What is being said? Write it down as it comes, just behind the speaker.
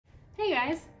Hey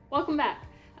guys, welcome back.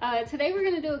 Today we're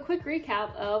going to do a quick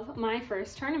recap of my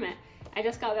first tournament. I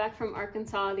just got back from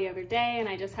Arkansas the other day and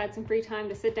I just had some free time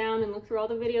to sit down and look through all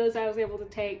the videos I was able to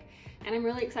take, and I'm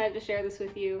really excited to share this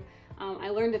with you. I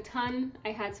learned a ton.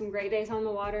 I had some great days on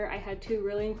the water. I had two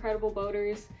really incredible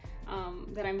boaters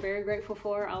that I'm very grateful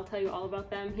for. I'll tell you all about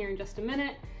them here in just a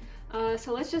minute.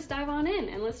 So let's just dive on in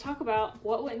and let's talk about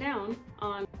what went down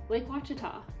on Lake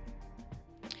Ouachita.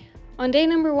 On day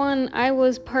number 1, I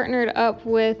was partnered up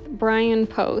with Brian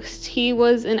Post. He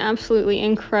was an absolutely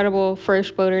incredible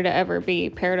first boater to ever be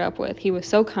paired up with. He was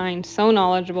so kind, so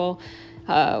knowledgeable,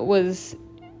 was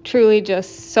truly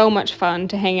just so much fun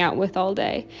to hang out with all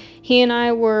day. He and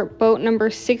I were boat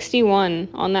number 61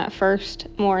 on that first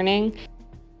morning.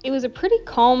 It was a pretty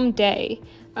calm day.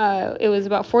 It was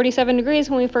about 47 degrees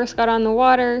when we first got on the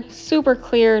water, super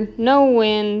clear, no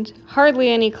wind, hardly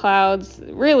any clouds,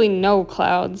 really no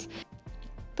clouds.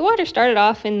 The water started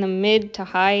off in the mid to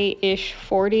high-ish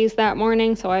 40s that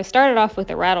morning, so I started off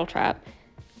with a rattle trap.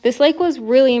 This lake was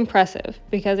really impressive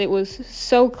because it was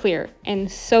so clear and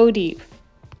so deep.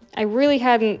 I really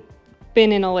hadn't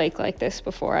been in a lake like this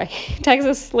before.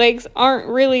 Texas lakes aren't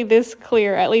really this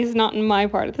clear, at least not in my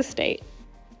part of the state.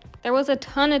 There was a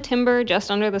ton of timber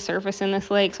just under the surface in this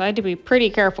lake, so I had to be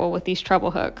pretty careful with these treble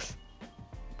hooks.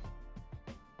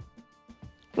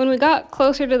 When we got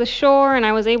closer to the shore and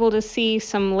I was able to see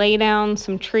some laydown,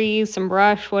 some trees, some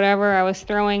brush, whatever, I was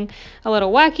throwing a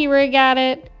little wacky rig at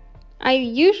it. I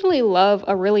usually love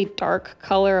a really dark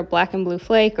color, a black and blue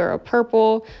flake or a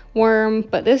purple worm,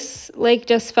 but this lake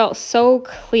just felt so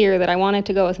clear that I wanted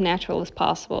to go as natural as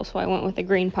possible, so I went with a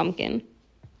green pumpkin.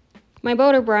 My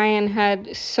boater Brian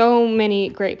had so many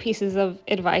great pieces of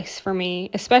advice for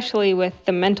me, especially with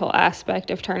the mental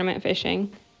aspect of tournament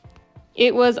fishing.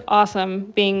 It was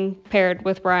awesome being paired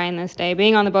with Brian this day.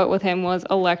 Being on the boat with him was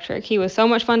electric. He was so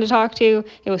much fun to talk to.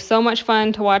 It was so much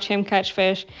fun to watch him catch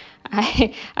fish.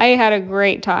 I had a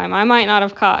great time. I might not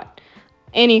have caught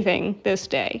anything this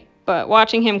day, but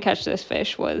watching him catch this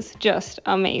fish was just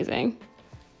amazing.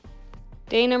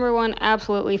 Day number 1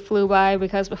 absolutely flew by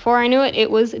because before I knew it,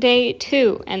 it was day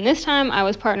 2. And this time I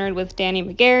was partnered with Danny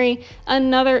McGarry,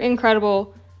 another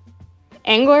incredible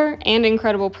angler and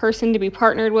incredible person to be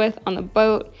partnered with on the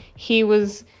boat. He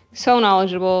was so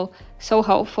knowledgeable, so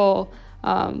helpful.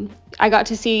 I got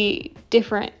to see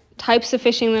different types of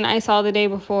fishing than I saw the day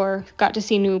before, got to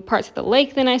see new parts of the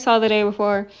lake than I saw the day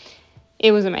before.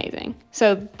 It was amazing.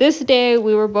 So this day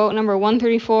we were boat number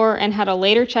 134 and had a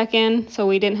later check-in, so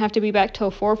we didn't have to be back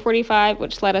till 4:45,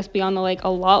 which let us be on the lake a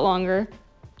lot longer.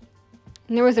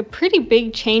 And there was a pretty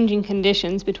big change in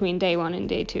conditions between day 1 and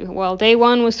day 2. Well, day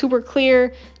 1 was super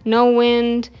clear, no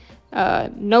wind,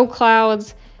 no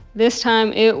clouds. This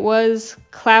time it was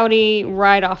cloudy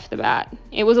right off the bat.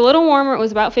 It was a little warmer, it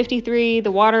was about 53.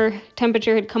 The water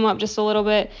temperature had come up just a little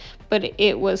bit, but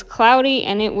it was cloudy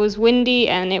and it was windy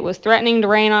and it was threatening to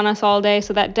rain on us all day,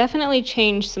 so that definitely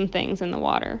changed some things in the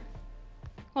water.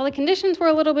 While the conditions were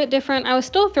a little bit different, I was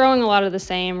still throwing a lot of the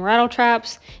same rattle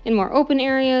traps in more open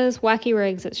areas, wacky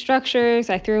rigs at structures.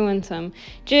 I threw in some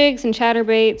jigs and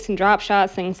chatterbaits and drop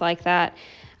shots, things like that.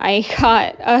 I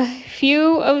caught a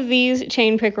few of these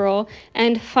chain pickerel,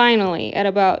 and finally, at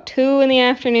about 2 in the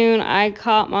afternoon, I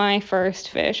caught my first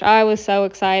fish. I was so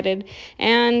excited,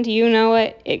 and you know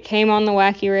it, it came on the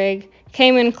wacky rig,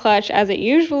 came in clutch as it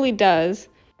usually does.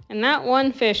 And that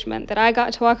one fish meant that I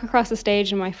got to walk across the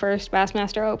stage in my first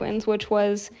Bassmaster Opens, which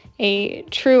was a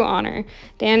true honor.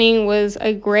 Danny was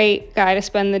a great guy to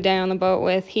spend the day on the boat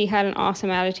with. He had an awesome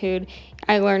attitude.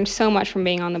 I learned so much from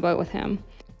being on the boat with him.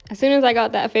 As soon as I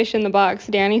got that fish in the box,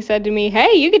 Danny said to me,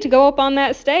 "Hey, you get to go up on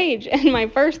that stage." And my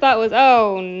first thought was,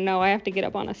 oh no, I have to get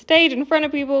up on a stage in front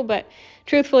of people. But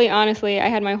truthfully, honestly, I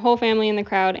had my whole family in the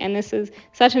crowd, and this is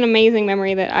such an amazing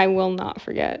memory that I will not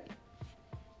forget.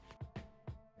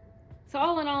 So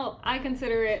all in all, I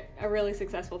consider it a really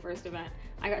successful first event.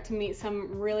 I got to meet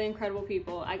some really incredible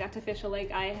people. I got to fish a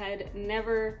lake I had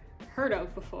never heard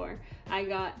of before. I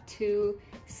got to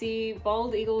see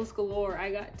bald eagles galore. I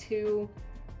got to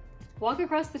walk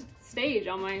across the stage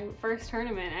on my first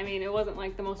tournament. I mean, it wasn't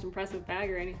like the most impressive bag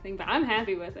or anything, but I'm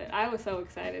happy with it. I was so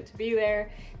excited to be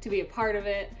there, to be a part of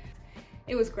it.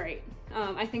 It was great.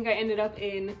 I think I ended up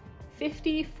in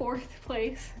 54th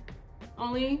place.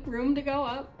 Only room to go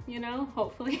up, you know,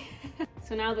 hopefully.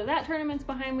 So now that that tournament's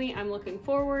behind me, I'm looking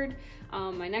forward.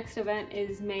 My next event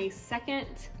is May 2nd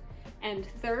and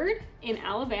 3rd in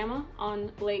Alabama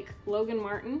on Lake Logan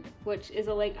Martin, which is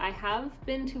a lake I have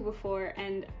been to before,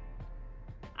 and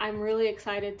I'm really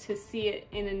excited to see it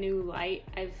in a new light.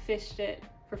 I've fished it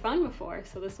for fun before,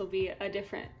 so this will be a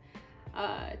different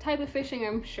type of fishing,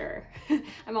 I'm sure.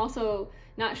 I'm also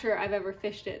not sure I've ever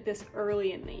fished it this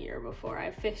early in the year before.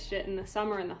 I've fished it in the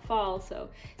summer and the fall, so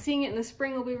seeing it in the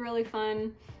spring will be really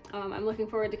fun. I'm looking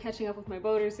forward to catching up with my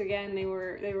boaters again. They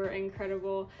were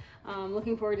incredible.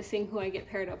 Looking forward to seeing who I get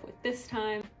paired up with this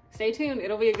time. Stay tuned,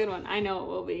 it'll be a good one. I know it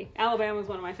will be. Alabama is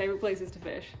one of my favorite places to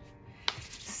fish.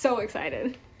 So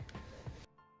excited.